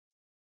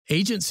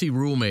Agency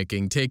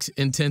rulemaking takes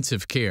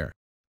intensive care.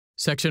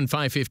 Section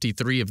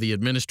 553 of the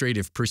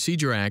Administrative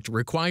Procedure Act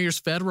requires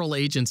federal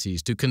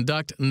agencies to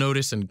conduct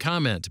notice and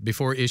comment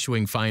before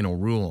issuing final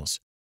rules.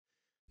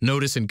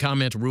 Notice and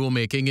comment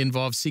rulemaking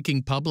involves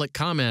seeking public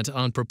comment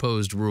on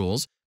proposed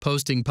rules,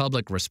 posting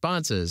public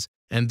responses,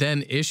 and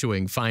then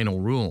issuing final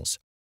rules.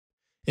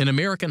 In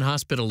American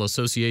Hospital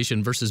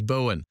Association v.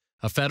 Bowen,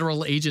 a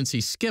federal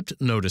agency skipped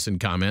notice and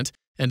comment,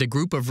 and a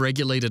group of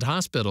regulated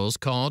hospitals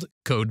called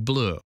Code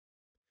Blue.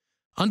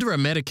 Under a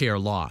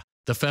Medicare law,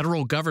 the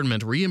federal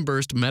government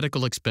reimbursed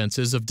medical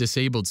expenses of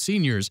disabled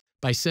seniors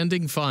by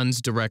sending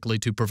funds directly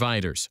to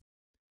providers.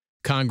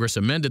 Congress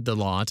amended the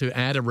law to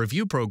add a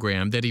review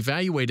program that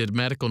evaluated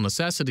medical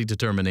necessity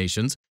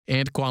determinations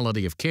and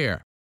quality of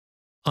care.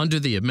 Under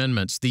the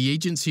amendments, the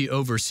agency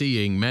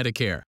overseeing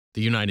Medicare,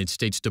 the United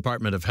States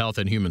Department of Health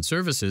and Human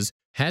Services,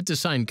 had to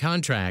sign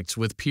contracts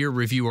with peer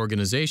review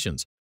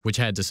organizations, which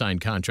had to sign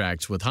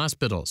contracts with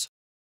hospitals.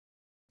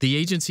 The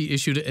agency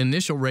issued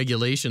initial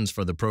regulations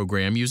for the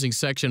program using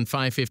Section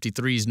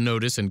 553's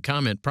notice and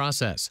comment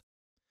process.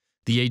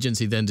 The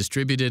agency then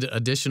distributed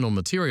additional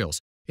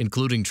materials,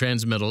 including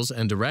transmittals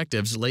and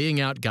directives laying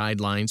out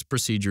guidelines,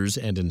 procedures,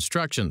 and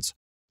instructions.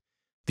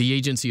 The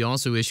agency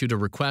also issued a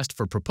request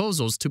for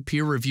proposals to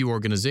peer review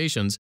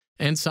organizations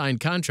and signed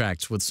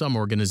contracts with some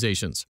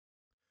organizations.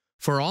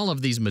 For all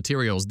of these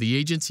materials, the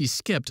agency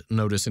skipped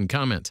notice and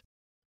comment.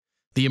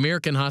 The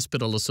American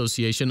Hospital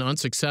Association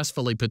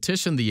unsuccessfully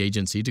petitioned the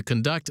agency to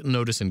conduct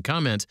notice and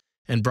comment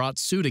and brought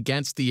suit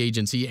against the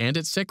agency and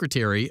its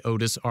secretary,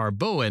 Otis R.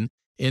 Bowen,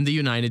 in the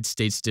United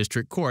States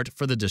District Court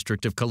for the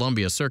District of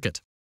Columbia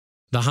Circuit.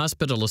 The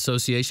Hospital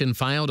Association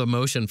filed a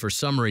motion for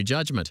summary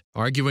judgment,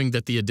 arguing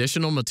that the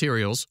additional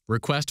materials,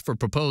 request for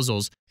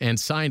proposals, and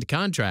signed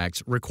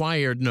contracts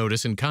required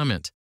notice and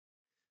comment.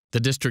 The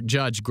district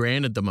judge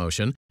granted the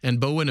motion, and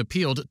Bowen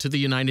appealed to the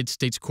United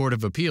States Court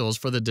of Appeals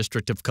for the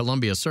District of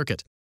Columbia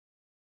Circuit.